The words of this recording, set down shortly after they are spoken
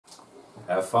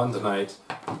Have fun tonight.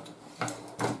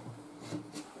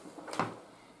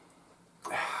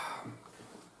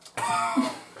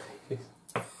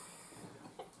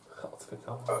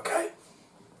 Okay.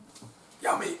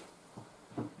 Yummy.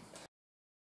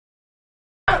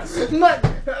 I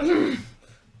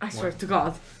swear to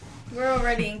God. We're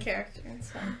already in character,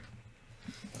 so.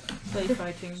 Play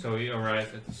fighting. So you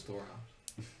arrive at the storehouse.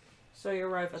 So you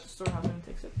arrive at the storehouse and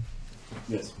takes it.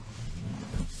 Yes.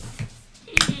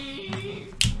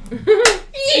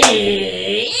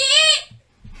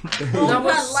 That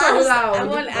was so loud. That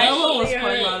one That one was quite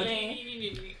actually loud.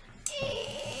 really-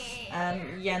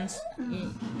 And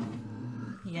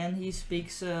Jen, he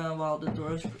speaks while the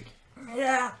door is creaking.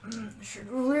 Yeah,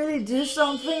 should really do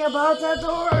something about that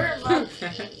door.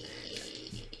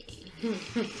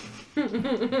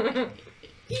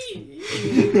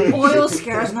 Oil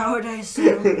scares nowadays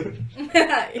too.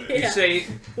 You say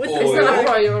With oil. the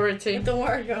Priority. with the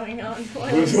war going on.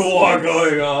 With the war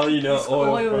going on, you know,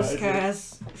 Oil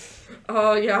scares.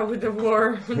 Oh yeah, with the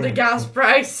war, the gas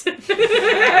price.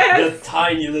 The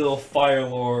tiny little fire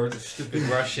lord. Stupid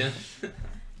Russian.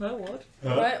 No, what?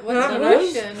 What's Huh? a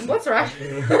Russian? What's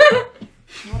Russian?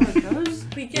 What are those?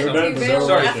 We get Remember, derailed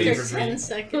sorry, after fever 10 dream.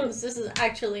 seconds. This is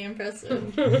actually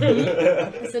impressive.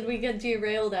 I said we get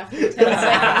derailed after 10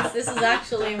 seconds. This is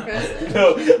actually impressive.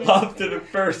 No, after the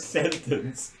first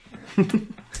sentence.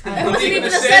 It wasn't even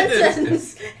a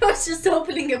sentence. It was just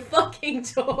opening a fucking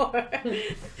door.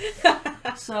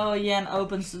 So Jen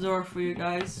opens the door for you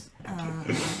guys.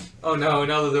 Oh no,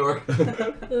 another door.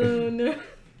 Oh no.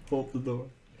 Hold the door.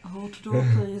 Hold the door,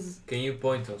 please. Can you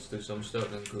point us to some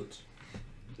stolen goods?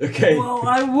 Okay. Well,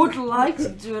 I would like to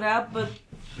do that, but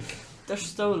they're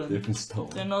stolen. They've been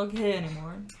stolen. They're not here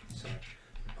anymore. So,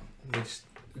 which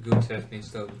goods have been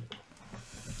stolen?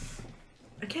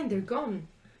 Again, they're gone.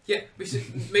 Yeah,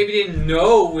 maybe they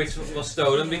know which was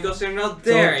stolen because they're not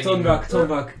there anymore.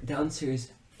 Tombak, the answer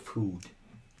is food.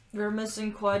 We're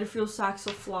missing quite a few sacks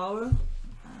of flour.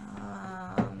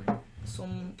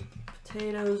 Some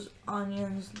potatoes,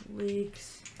 onions,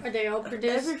 leeks. Are they all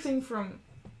produced? Everything from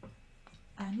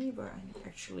anywhere,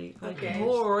 actually. Like Okay. the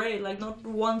whole array, like not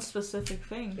one specific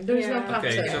thing. There's no Yeah.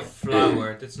 Okay, so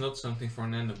flour, that's not something for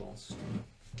animals.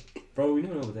 Bro, we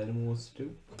don't know what the animal wants to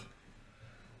do.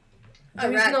 A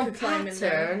There is rat no could climb in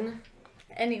there. pattern.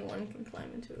 Anyone can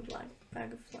climb into a black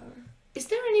bag of flour. Is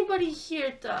there anybody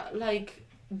here that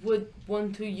would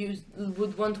want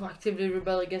to actively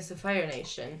rebel against the Fire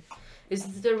Nation? Is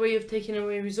it their way of taking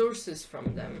away resources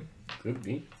from them? Could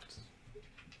be.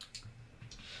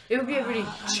 It would be a really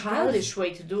childish way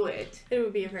to do it. It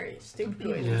would be a very stupid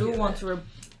way People to do do want it. to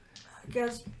I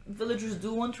guess villagers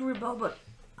do want to rebel, but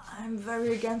I'm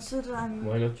very against it.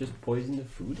 Why not just poison the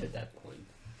food at that point?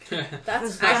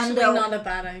 That's Then actually they'll- not a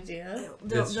bad idea.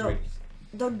 That's right.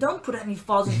 Don't put any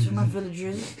thoughts into my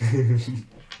villagers.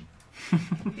 I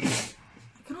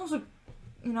can also,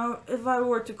 if I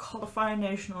were to call the Fire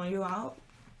Nation on you, I'll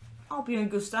be in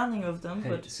good standing with them. Hey,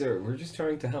 But sir, we're just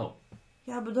trying to help.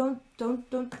 yeah, but don't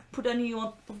put any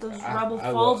of those rebel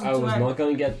I thoughts was into my. not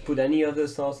gonna put any of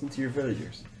those thoughts into your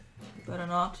villagers. Better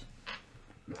not.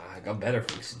 Nah, I got better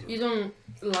things to do. You don't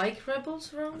like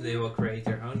rebels around? They will create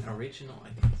their own original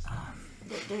ideas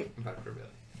about rebellion.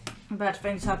 Bad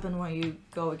things happen when you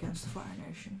go against the Fire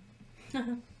Nation.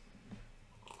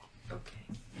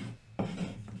 Okay.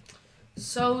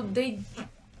 So they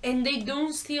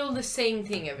don't steal the same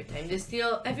thing every time. They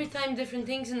steal every time different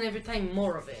things and every time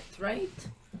more of it, right?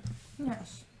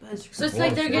 Yes. So it's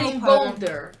like they're getting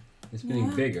bolder. It's getting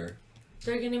bigger.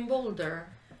 They're getting bolder.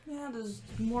 Yeah, there's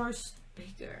more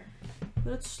bigger.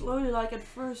 But it's slowly, like at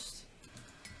first.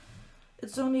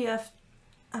 It's only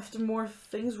after more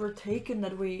things were taken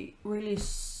that we really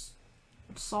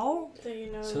saw.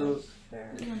 So,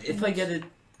 if I get it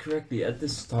correctly, at the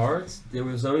start, there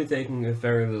was only taking a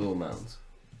very little amount.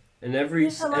 And every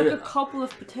We had like a couple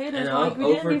of potatoes. and Like, we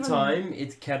over didn't even, time,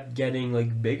 it kept getting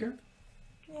like bigger.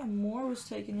 Yeah, more was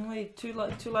taken away to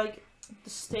the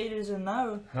state it is in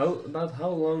now. How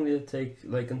long did it take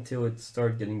until it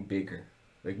started getting bigger?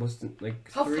 Like was it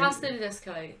How fast did it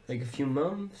escalate? Like a few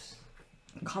months?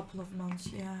 A couple of months,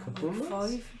 yeah. Couple of like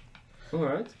months? 5.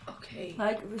 Alright. Okay.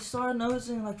 Like we started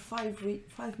noticing like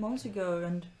 5 months ago,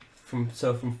 and From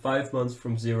 5 months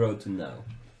from 0 to now.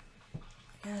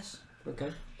 yes.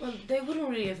 Okay. Well, they wouldn't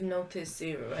really have noticed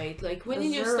 0, right? Like when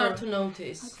did you 0. start to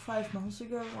notice? Like 5 months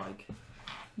ago, like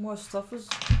more stuff was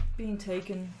being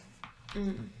taken.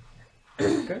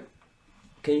 Okay.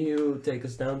 Can you take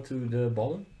us down to the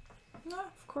ballroom? No,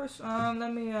 of course.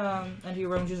 Let me and he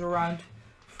roams around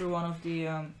through one of the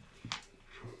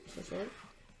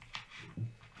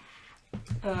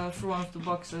through one of the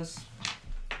boxes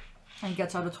and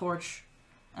gets out a torch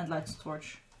and lights the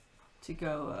torch to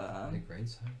go. The grain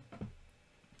side?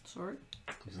 Sorry?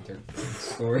 Isn't there grain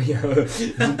stored?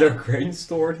 Isn't there grain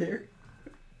stored here?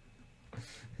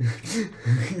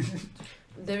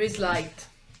 There is light.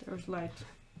 There's light.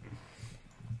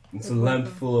 It's a lamp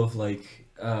full of like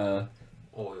Oil.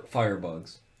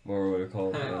 firebugs. Or what are they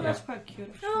called? Oh, that's quite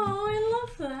cute. Oh, I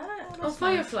love that. Oh,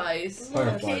 fireflies.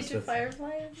 Fireflies, Cage of that's-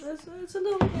 fireflies. It's a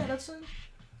little, yeah, that's a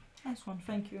nice one,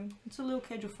 thank you. It's a little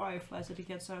cage of fireflies that he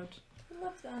gets out. I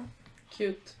love that.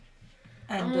 Cute.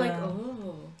 And I'm like,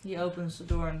 oh. he opens the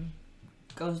door and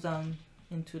goes down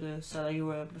into the cellar you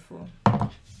were at before.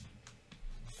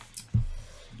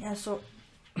 Yeah, so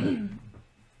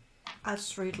at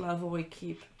street level we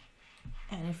keep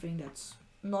anything that's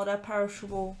not that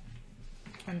perishable,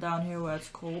 and down here where it's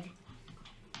cold,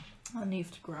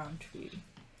 underneath the ground we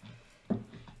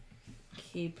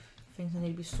keep things that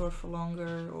need to be stored for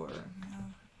longer, or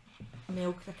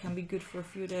milk that can be good for a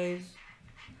few days,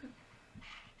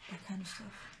 that kind of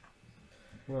stuff.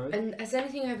 Right. And has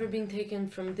anything ever been taken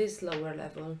from this lower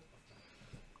level?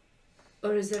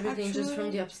 Or is everything just from Actually-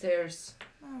 the upstairs?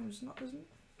 No, it's never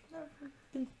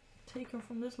been taken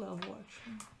from this level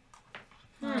actually.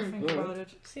 Now I Hmm. think about it.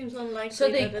 Seems unlikely. So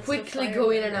they that it's quickly the go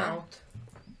in and firebender. out.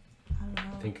 I don't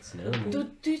know. I think it's an animal.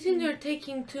 Do you think they're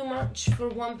taking too much for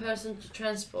one person to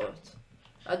transport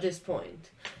at this point?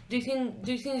 Do you think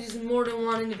there's more than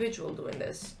one individual doing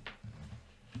this?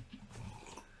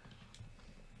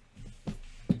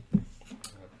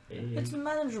 It's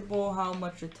manageable how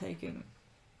much you're taking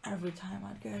every time,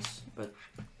 I guess. But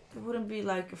there wouldn't be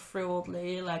like a frail old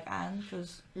lady like Anne,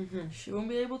 because she won't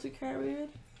be able to carry it.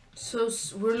 So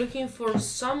we're looking for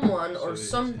someone or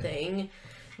something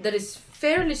that is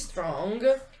fairly strong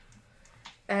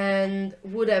and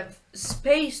would have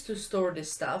space to store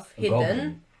this stuff A hidden.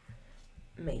 goblin.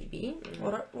 Maybe.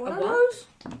 What are A what? those?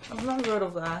 I've never heard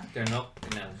of that. They're not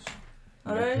gnomes.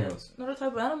 Are They're they cows. another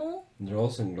type of animal? They're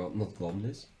also not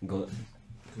goblins. Gnomes.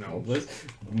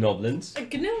 Goblins.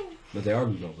 A gnome. But they are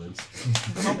goblins.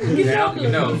 They're not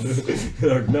gnomes.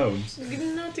 They're gnomes.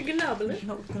 Not a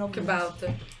gnoble.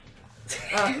 Kabouter.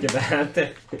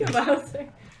 Kabouter.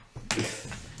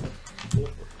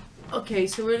 Okay,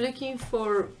 so we're looking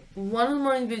for one or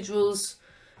more individuals,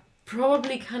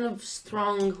 probably kind of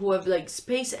strong, who have like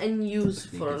space and use I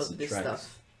think for all it's of the this tracks.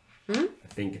 stuff. I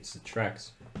think it's the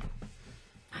tracks.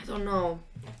 I don't know.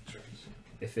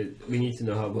 If it, we need to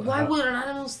know how. Why how, would an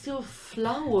animal steal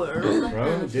flour? All that Bro,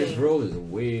 kind of this thing. roll is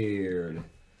weird.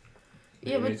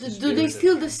 Yeah, Maybe but it's do they spirit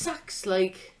steal that- the sacks?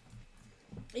 Like,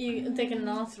 They can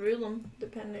gnaw through them,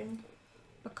 depending.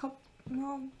 A couple,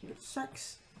 no,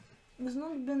 sacks. There's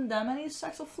not been that many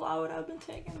sacks of flour that have been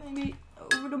taken. Maybe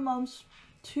over the months,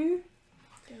 2.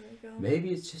 There we go.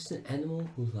 Maybe it's just an animal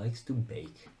who likes to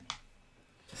bake.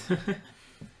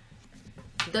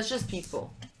 that's just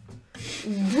people.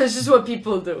 That's just what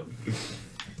people do.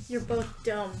 You're both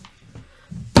dumb.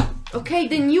 Okay,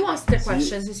 then you ask the So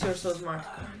question since you're so smart.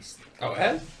 Christ. Oh,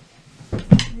 and?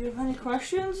 Do you have any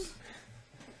questions?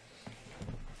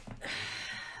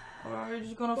 Or are you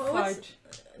just gonna Well, what's- fight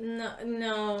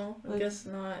No, I Like- guess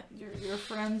not. your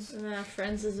friends? Nah,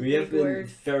 friends is a We have big been word.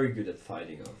 very good at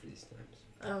fighting over these times.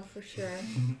 Oh, for sure.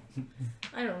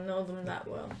 I don't know them that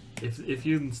well. If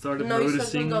you started No, you said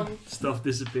noticing them. stuff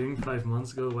disappearing 5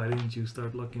 months ago, why didn't you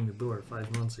start locking the door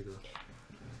 5 months ago?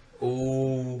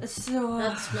 Oh. It's still.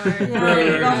 That's smart.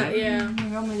 Yeah, Yeah. you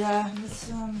got me there.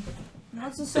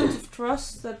 It's a sense of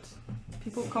trust that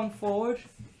people come forward.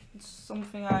 It's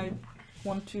something I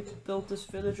want to build this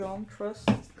village on. Trust.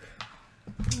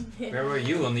 Where were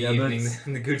you on the Yeah, but-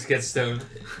 evening the goods get stolen?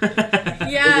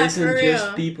 Yeah, it isn't for just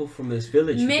real. people from this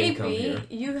village who can come Maybe here.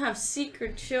 you have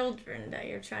secret children that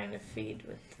you're trying to feed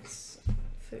with this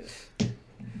food.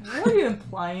 What are you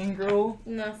implying, girl?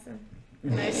 Nothing.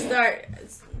 And I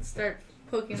start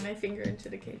poking my finger into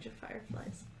the cage of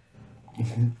fireflies.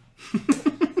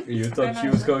 You thought she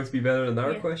was going to be better than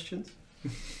our Yeah. questions?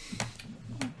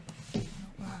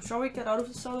 Shall we get out of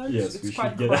the cellar? Yes, It's we quite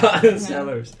should get crowded out of the in here.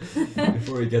 cellars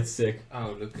before we get sick.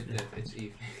 Oh, look at that. It's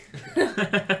evening.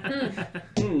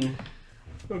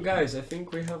 Well, guys, I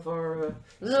think we have our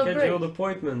Little break. scheduled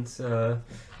appointment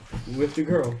with the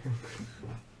girl.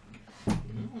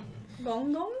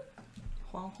 Gong gong?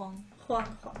 Huang Huang. Huang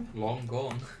Huang. Long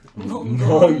gone. Long She's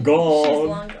gone.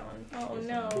 long gone. Oh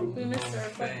no, we missed our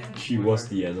appointment. She was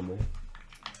the animal.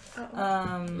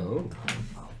 Uh-oh.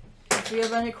 Oh. If you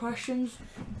have any questions,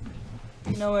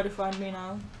 you know where to find me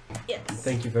now. Yes.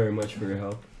 Thank you very much for your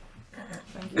help.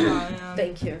 Thank you.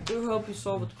 Thank you. I do hope you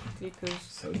solve it quickly, because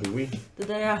So do we. the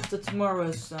day after tomorrow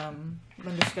is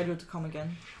when they're scheduled to come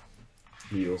again.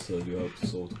 We also do hope to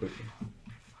solve it quickly.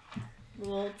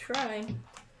 We'll try.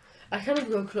 I kind of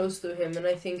go close to him and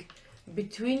I think,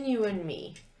 between you and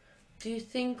me, do you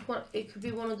think it could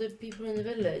be one of the people in the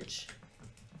village?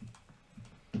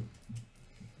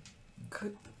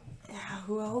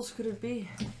 Who else could it be?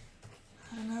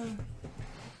 I don't know.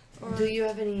 Or Do you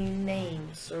have any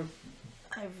names or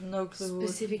I have no clue. Who it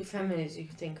specific could be. families you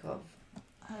could think of?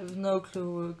 I have no clue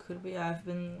who it could be. I've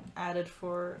been at it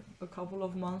for a couple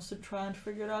of months to try and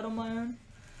figure it out on my own.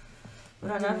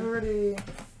 But I never really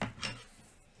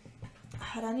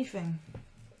had anything.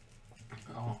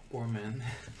 Oh, poor man.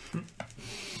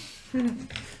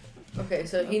 Okay,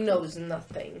 so he knows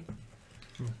nothing.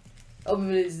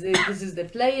 Obviously, this is the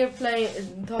player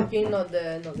talking, not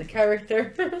the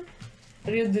character.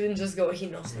 You didn't just go, he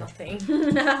knows nothing.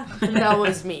 That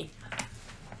was me.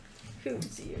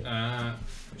 Who's you?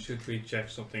 Should we check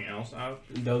something else out?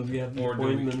 Don't we have an Or do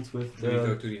we- appointment with Do we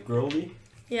go to the... Groldy?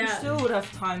 You Yeah. still would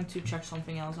have time to check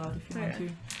something else out if you want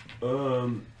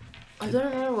to. I don't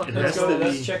remember what It that has was. to be-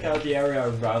 Let's check out the area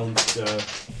around the...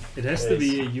 It has to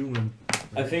be a human.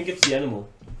 I think it's the animal.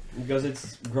 Because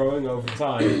it's growing over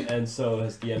time, and so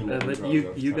has the animal. been But growing you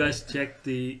over you time. guys checked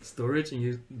the storage and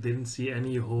you didn't see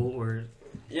any hole or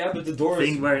Yeah, but the door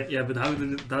thing is... where but how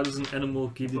does an animal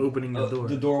keep opening the door?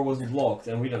 The door wasn't locked,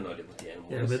 and we don't know what the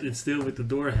animal Yeah, is. but it's still with the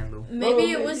door handle. Maybe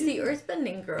Oh, it was maybe. the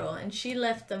earthbending girl and she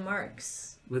left the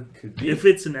marks. But Could be. if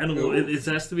it's an animal, it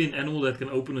has to be an animal that can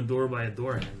open a door by a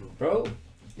door handle. Bro,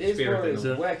 this Spirit one is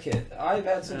animal. wackhead. I've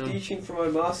had some teaching from my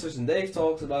masters, and they've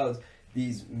talked about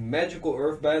these magical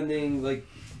earthbending, like,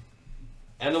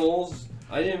 animals.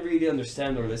 I didn't really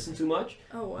understand or listen too much.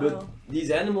 Oh wow. But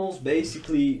these animals,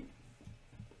 basically,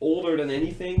 older than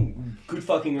anything, could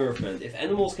fucking earthbend. If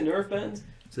animals can earthbend,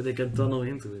 So they can tunnel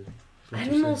into it. That's what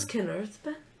you're Animals saying. can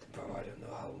earthbend? bro, I don't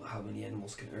know how many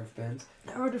animals can earthbend.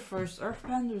 They were the first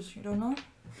earthbenders, you don't know?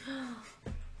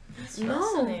 That's No.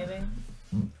 fascinating.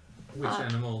 Which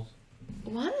animals?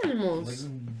 What Like animals?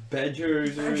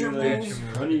 badgers or Badger like moles.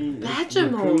 honey, Badger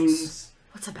raccoons.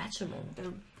 What's a badgermole?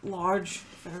 They're large,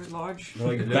 very large. They're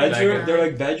like They look badger. like- They're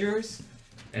like badgers,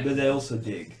 Yeah. but they also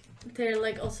dig. They're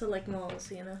like also like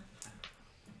moles, you know.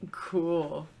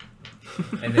 Cool.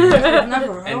 And they never, I've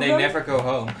never heard and of they them. never go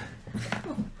home.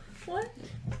 What?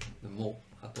 De mol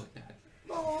gaat toch naar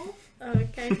huis. Oh,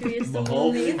 okay. Who is the Behalve-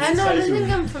 mole name? I know, I don't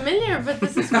think I'm familiar, but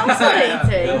this is fascinating.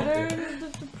 They're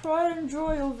the pride and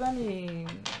joy of any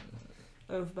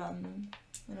earthbending,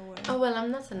 in a way. Oh well,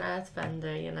 I'm not an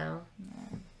earthbender, you know.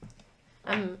 No.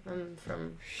 I'm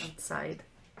from outside.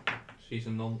 He's a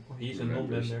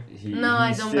non-bender. No,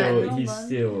 I don't bend. He's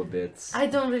still a bit. I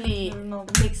don't really They're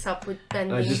not. mix up with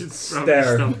bending. I should just probably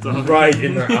stare stop talking. right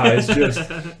in their eyes. Just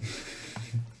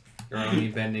You're only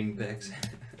bending bags.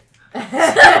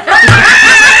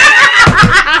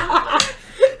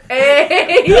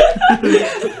 Hey!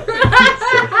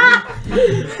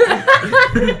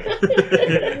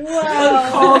 Wow.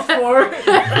 Called for.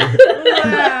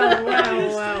 Wow,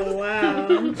 wow, wow, wow.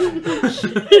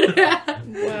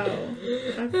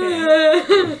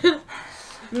 Okay.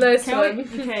 Nice Can one. we,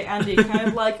 okay, Andy, can I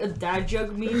have like a dad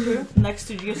joke meter next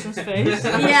to Justin's face?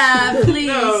 Yeah, please.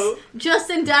 No.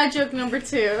 Justin dad joke number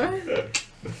 2.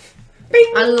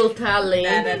 A little tally.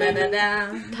 Da, da, da, da,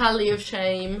 da. Tally of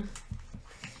shame.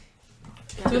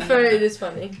 To be fair, it is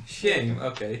funny. Shame,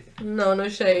 okay. No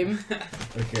shame.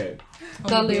 okay.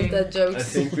 Tally of dead I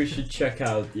jokes. think we should check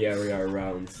out the area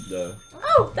around the.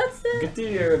 Oh, that's it.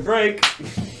 Continue break.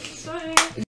 Sorry.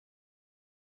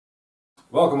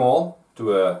 Welcome all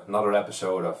to another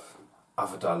episode of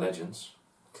Avatar Legends.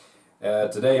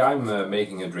 Today I'm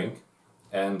making a drink,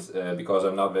 and because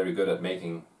I'm not very good at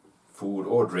making food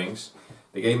or drinks,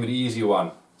 they gave me the easy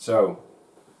one. So,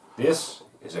 this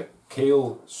is a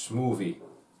kale smoothie.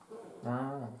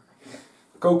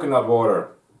 Coconut water.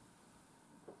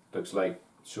 Looks like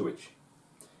sewage.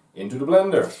 Into the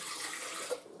blender.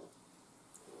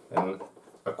 And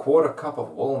a 1/4 cup of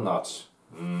walnuts.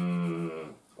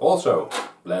 Also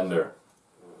blender.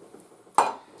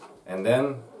 And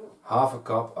then 1/2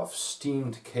 cup of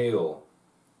steamed kale.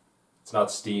 It's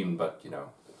not steamed, but you know,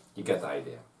 you get the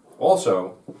idea.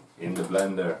 Also in the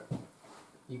blender.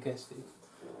 You guessed it.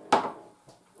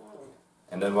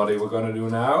 And then what are we gonna do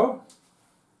now?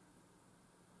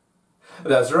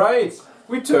 That's right,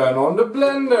 we turn on the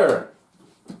blender.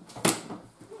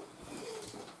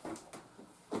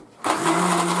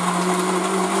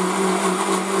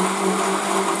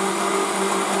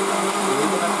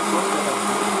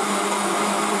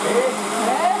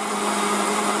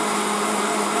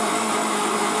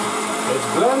 It's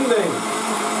blending.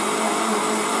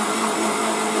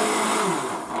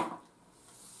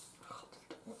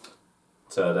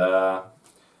 Ta-da!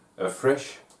 A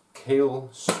fresh kale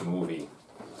smoothie.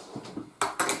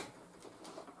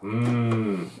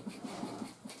 Mmm.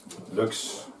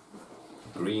 Looks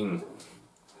green.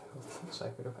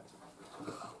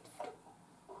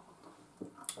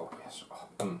 Oh yes.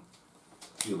 Oh,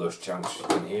 feel those chunks. You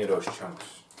can hear those chunks.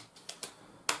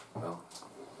 Well,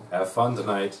 have fun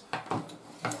tonight.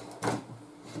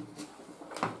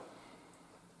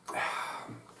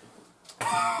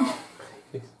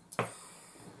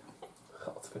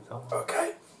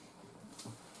 Okay.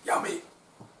 Yummy.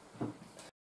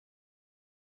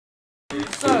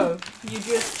 So you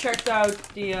just checked out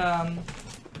the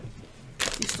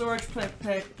storage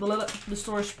the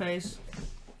storage space,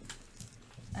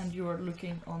 and you are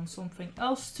looking on something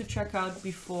else to check out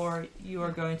before you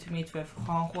are going to meet with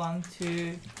Huang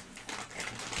to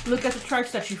look at the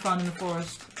tracks that you found in the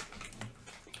forest.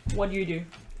 What do you do?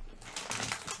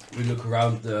 We look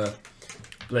around the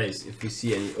place if we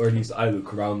see any, or at least I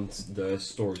look around the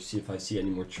store to see if I see any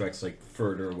more tracks like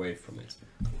further away from it,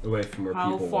 away from where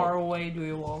people walk. How far away do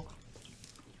you walk?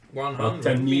 100 About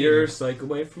 10 meters, like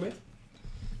away from it.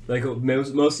 Like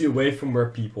mostly away from where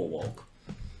people walk.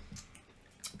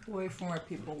 Away from where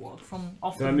people walk, from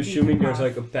off So the I'm beaten assuming there's path.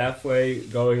 like a pathway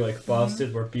going like past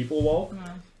it where people walk, No.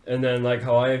 and then like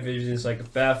how I envision it's like a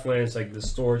pathway, and it's like the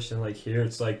storage, and like here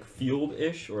it's like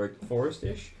field-ish or like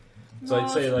forest-ish. So No,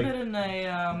 I'd say it's like a bit in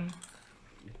a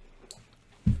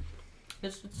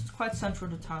it's quite central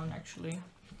to town actually,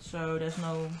 so there's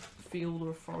no field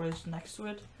or forest next to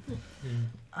it.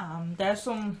 There's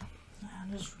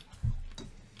there's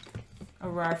a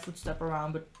rare footstep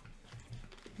around, but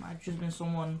might just been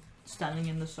someone standing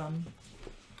in the sun.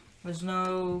 There's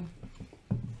no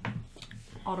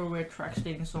other weird tracks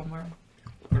leading somewhere.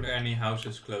 Are there any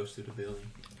houses close to the building?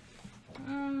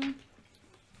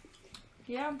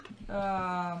 Yeah.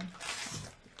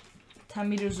 10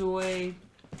 meters away,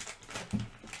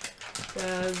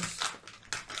 there's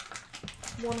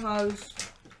one house,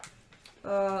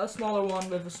 a smaller one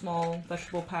with a small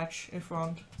vegetable patch in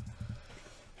front.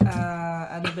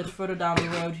 And a bit further down the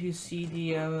road you see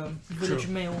the village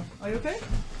mill. Are you okay?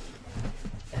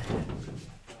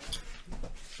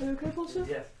 Are you okay, Posse?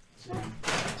 Yeah.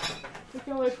 We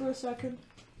can wait for a second.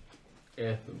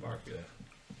 yeah, the market.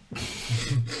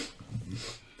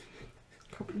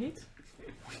 Probably niet.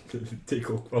 De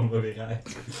tikkel kwam er weer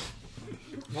uit.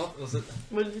 What was it?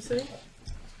 What did you say?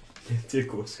 The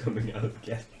tickle is coming out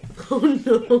again. Oh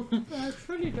no. I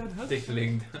really don't have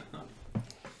Tickling.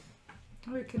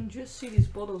 Oh, you can just see these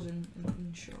bottles in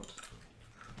shot.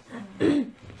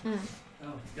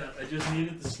 Oh god, I just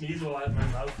needed to sneeze while I had my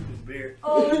mouth full of beer.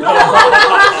 Oh no!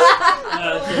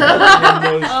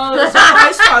 Oh, it's an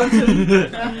ice fountain.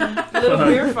 A little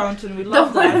beer fountain. We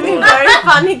love That would be that. very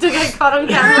funny to get caught on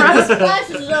camera. Splash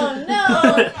zone, no!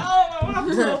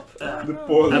 The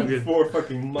poor, I'm good. poor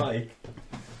fucking mic.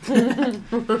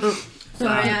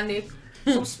 Sorry, Andy.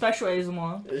 Some special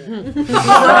ASMR.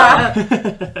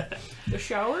 The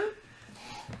shower?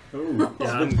 Oh, Yeah.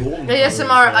 it's been golden.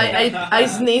 ASMR, I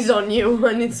sneeze on you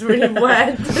and it's really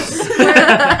wet.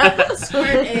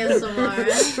 Squirt ASMR.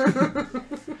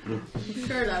 I'm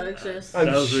sure that exists. I'm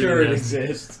That was sure really it nasty.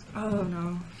 exists. Oh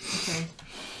no. Okay.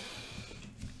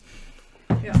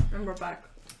 Yeah, and we're back.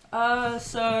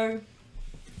 So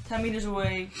 10 meters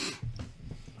away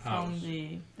from House.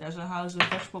 there's a house with a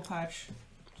vegetable patch.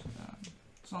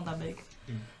 It's not that big.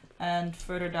 And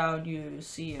further down you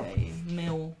see a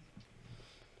mill.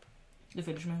 The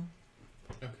village mill.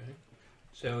 Okay.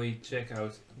 So we check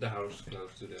out the house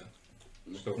close to the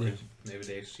storage. Maybe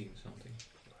they've seen something.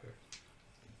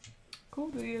 Cool.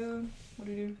 What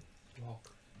do you do? Walk.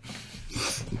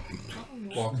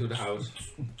 Walk to the house.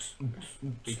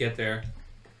 We get there.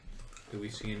 Do we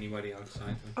see anybody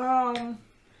outside?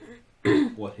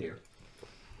 What here?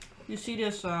 You see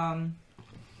this young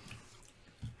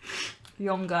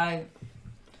guy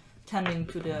tending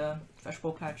to the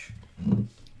vegetable patch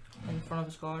in front of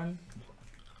his garden.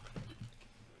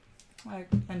 Like,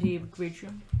 and he greets you.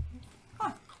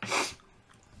 Hi.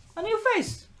 A new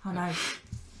face! How nice.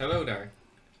 Hello there.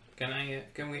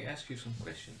 Can we ask you some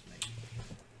questions, maybe?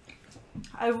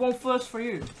 I have one first for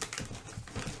you.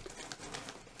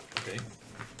 Okay.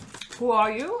 Who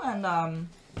are you and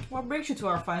what brings you to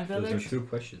our fine Those village? are 2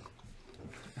 questions.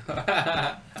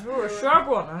 You're a sharp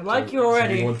one. I like you So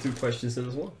already. you want 2 questions in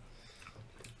as well?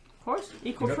 Of course,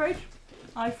 equal Okay. trade.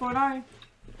 Eye for an eye.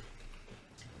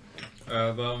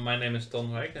 Well, my name is Ton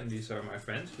Rijk and these are my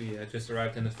friends. We just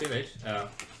arrived in the village.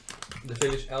 The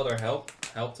village elder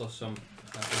helped us a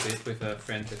bit with a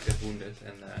friend that got wounded,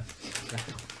 and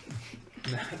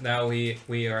now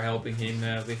we are helping him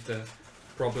with the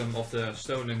problem of the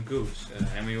stolen goose,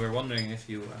 and we were wondering if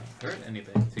you heard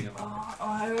anything about it.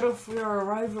 I heard of your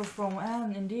arrival from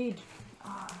Anne, indeed.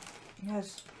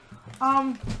 Yes.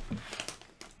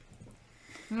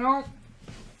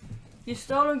 The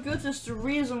stolen goods is the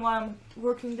reason why I'm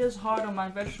working this hard on my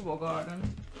vegetable garden.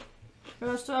 But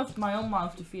I still have my own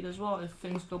mouth to feed as well if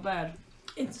things go bad.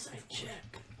 Inside check.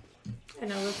 I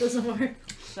know that doesn't work.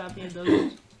 Sadly, it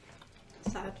doesn't.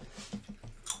 Sad.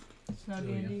 It's not Oh,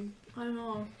 yeah. D&D. I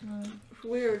know. No. It's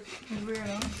weird. It's weird,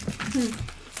 huh?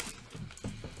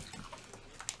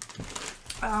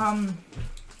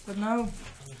 But no.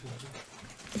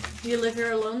 You live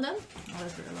here alone then? I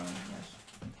live here alone, yes.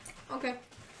 Okay.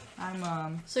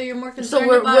 I'm, So you're more So concerned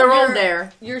we're about all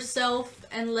there. yourself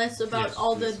and less about Yes,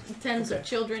 all the yes. tens Okay. of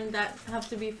children that have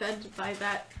to be fed by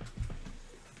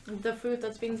the food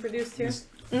that's being produced here.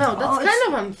 No, that's Oh, kind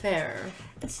of unfair.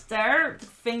 It's their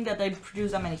thing that they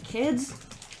produce that many kids.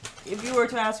 If you were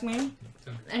to ask me.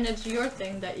 And it's your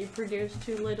thing that you produce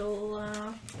too little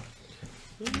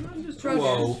Just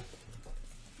Whoa.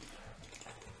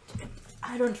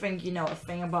 I don't think you know a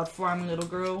thing about farming, little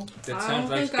girl. That I sounds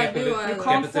don't like think I do, You Like can't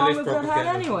farm capitalist with that hand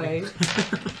propaganda. anyway.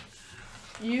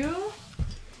 You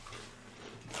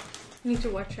need to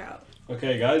watch out.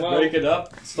 Okay, guys, Well, break it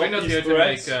up. We're Stop not these here to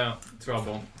threats. make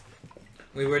trouble.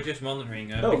 We were just wondering,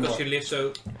 No, because but- you live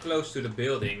so close to the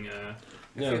building, have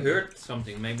Yeah. you heard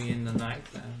something, maybe in the night,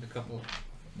 the couple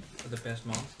of the past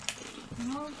month?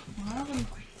 No, I haven't.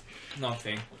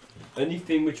 Nothing.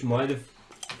 Anything which might have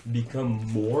become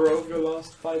more over the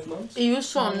last 5 months? You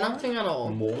saw More? nothing at all.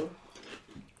 More?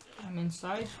 I'm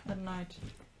inside at night.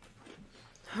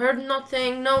 Heard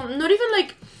nothing. No, not even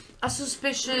like a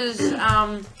suspicious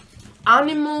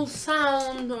animal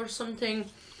sound or something.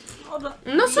 Oh,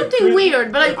 Not something creaky-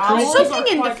 weird, but like the owls something are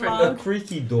quite indifferent. loud. A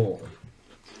creaky door.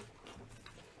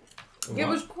 It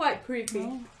was quite creepy.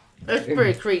 No. It's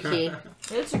pretty creaky.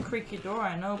 It's a creaky door,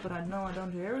 I know, but I know I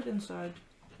don't hear it inside.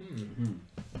 Hmm.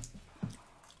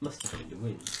 Must have been the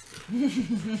wind.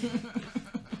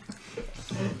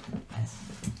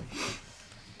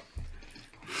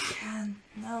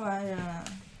 No,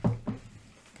 Come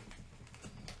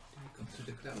to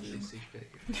the clouds, they see better.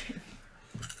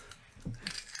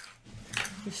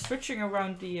 We're switching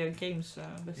around the games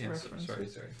with the Yes, reference. sorry.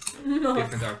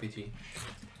 Different RPG.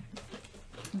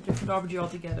 Different RPG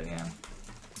altogether, yeah.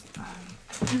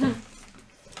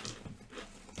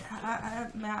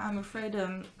 I'm afraid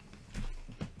I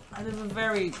live a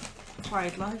very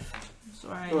quiet life, so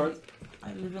Alright.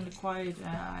 I live in the quiet.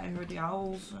 I heard the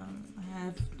owls. I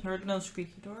have heard no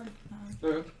squeaky door.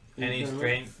 Alright. Any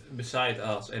strange, beside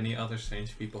us, any other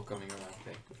strange people coming around?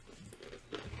 Okay.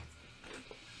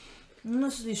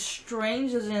 Mostly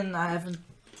strange, as in I haven't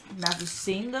never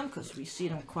seen them because we see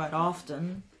them quite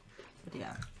often. But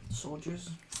yeah, soldiers.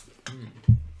 Hmm.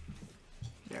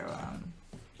 They're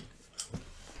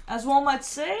as one might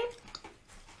say.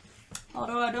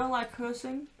 Although I don't like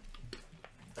cursing,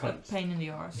 but pain in the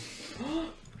arse.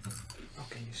 How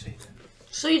can you say that?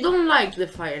 So you don't like the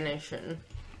Fire Nation?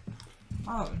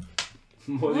 Oh,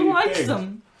 What do who you likes think?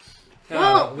 them?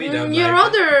 Well, we don't your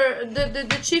like it. other,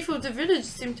 the chief of the village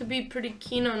seemed to be pretty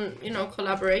keen on,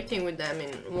 collaborating with them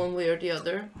in one way or the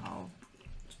other. Oh,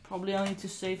 it's probably only to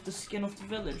save the skin of the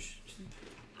village.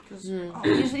 Because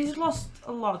Hmm. he's lost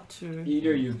a lot too.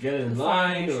 Either you get in The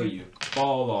line fire or nation. you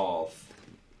fall off.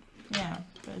 Yeah,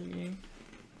 basically.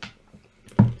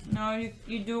 No,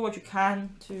 you do what you can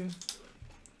to.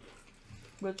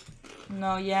 But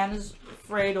no, Jan is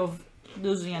afraid of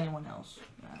losing anyone else.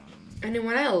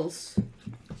 Anyone else?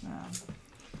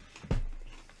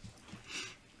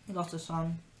 He lost his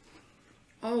son.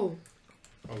 Oh,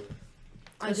 Oh.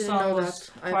 I His didn't son know was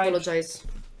that. I quite- apologize.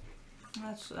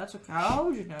 That's okay. How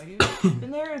would you know? You've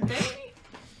been there a day.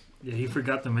 Yeah, he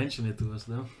forgot to mention it to us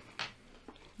though.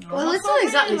 No, Well, that's it's not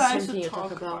exactly really nice something to you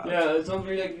talk about. Yeah, it's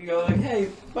something like you go like, hey,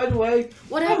 by the way,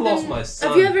 What I happened? lost my son.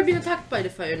 Have you ever been attacked by the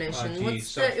Fire Nation? Ah,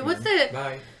 What's geez, the?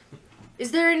 Bye.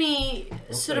 Is there any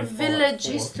What's sort of like Fallout village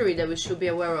 4? history that we should be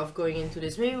aware of going into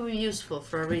this? Maybe it would be useful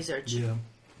for our research. Yeah.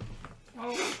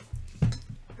 Well,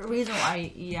 the reason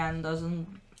why Ian doesn't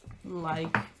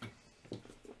like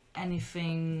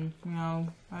anything,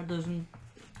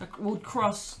 that would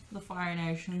cross the Fire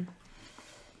Nation,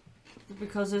 is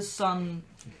because his son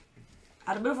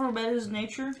had a bit of a rebellious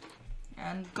nature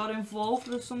and got involved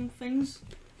with some things.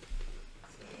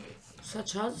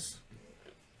 Such as?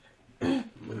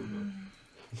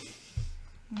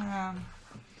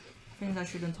 Things I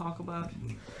shouldn't talk about.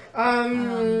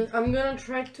 I'm gonna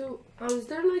try to. Oh, is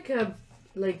there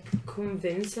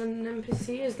convince an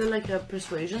NPC? Is there like a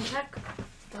persuasion check?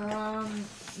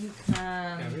 You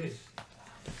can. Yeah, it is.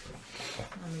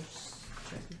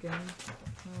 again.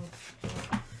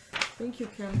 Oh. I think you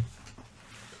can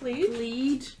Plead,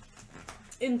 plead.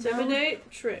 intimidate,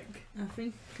 trick. I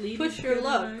think plead. Push is your good,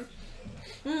 luck.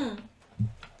 right?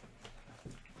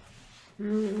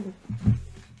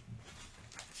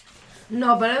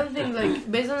 No, but I don't think,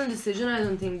 like, based on the decision, I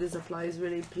don't think this applies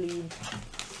really, plead.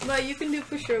 But you can do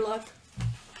push your luck.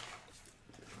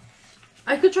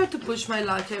 I could try to push my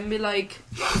luck and be like,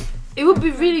 it would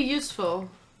be really useful.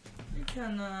 You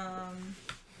can,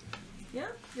 yeah,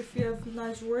 if you have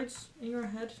nice words in your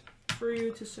head for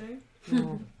you to say.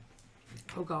 No.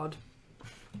 Oh god.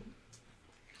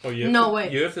 Oh, you have No, to,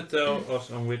 wait. You have to tell us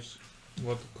on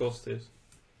what the cost is.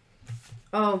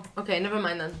 Oh, okay, never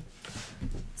mind then.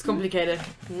 It's complicated.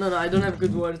 No, I don't have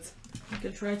good words. You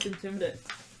can try to intimidate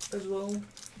as well.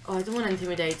 Oh, I don't want to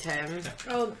intimidate him.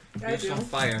 Oh, I Use do. some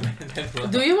fire, man. That's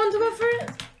what- Do you want to go for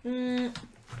it?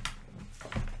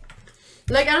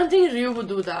 Like, I don't think Ryu would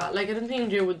do that. Like, I don't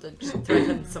think Ryu would just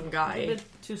threaten some A guy. bit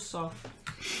too soft.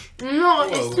 No, Whoa,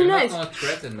 it's too we're nice. Not gonna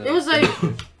threaten It was like,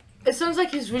 villagers. it sounds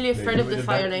like he's really afraid of the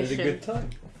Fire It's a Nation. good time.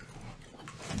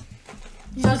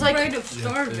 Sounds like Afraid of The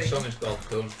starving. song is called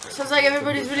Cone. sounds like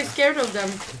everybody's really scared of them.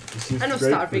 I know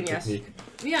starving, yes.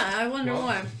 Yeah, I wonder Well.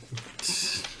 why.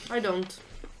 I don't.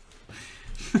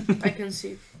 I can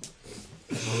see.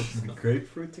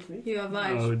 Grapefruit technique? You have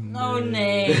eyes. Oh, No, no.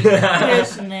 nay.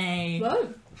 Yes, nay. What?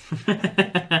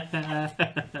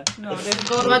 No, they've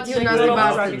got What you know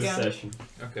about track After the again. session.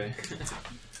 Okay.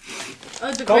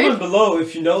 Oh, the Comment grape. below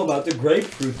if you know about the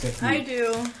grapefruit technique. I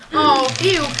do. Oh,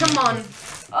 ew, come on.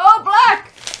 Oh,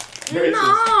 black! Racist.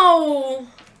 No!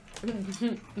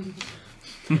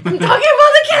 I'm talking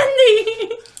about the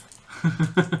candy!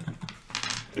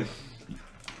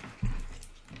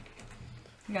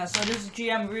 Yeah, so this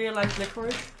GM really likes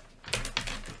licorice.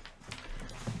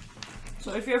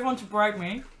 So if you ever want to bribe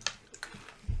me,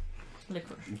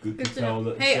 licorice. Good Good to to tell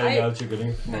know. that Hey, say I- out you're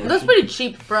getting promotion. That's pretty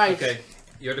cheap price. Okay.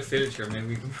 You're the villager, maybe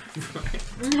we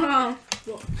can. No.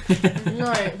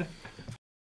 No.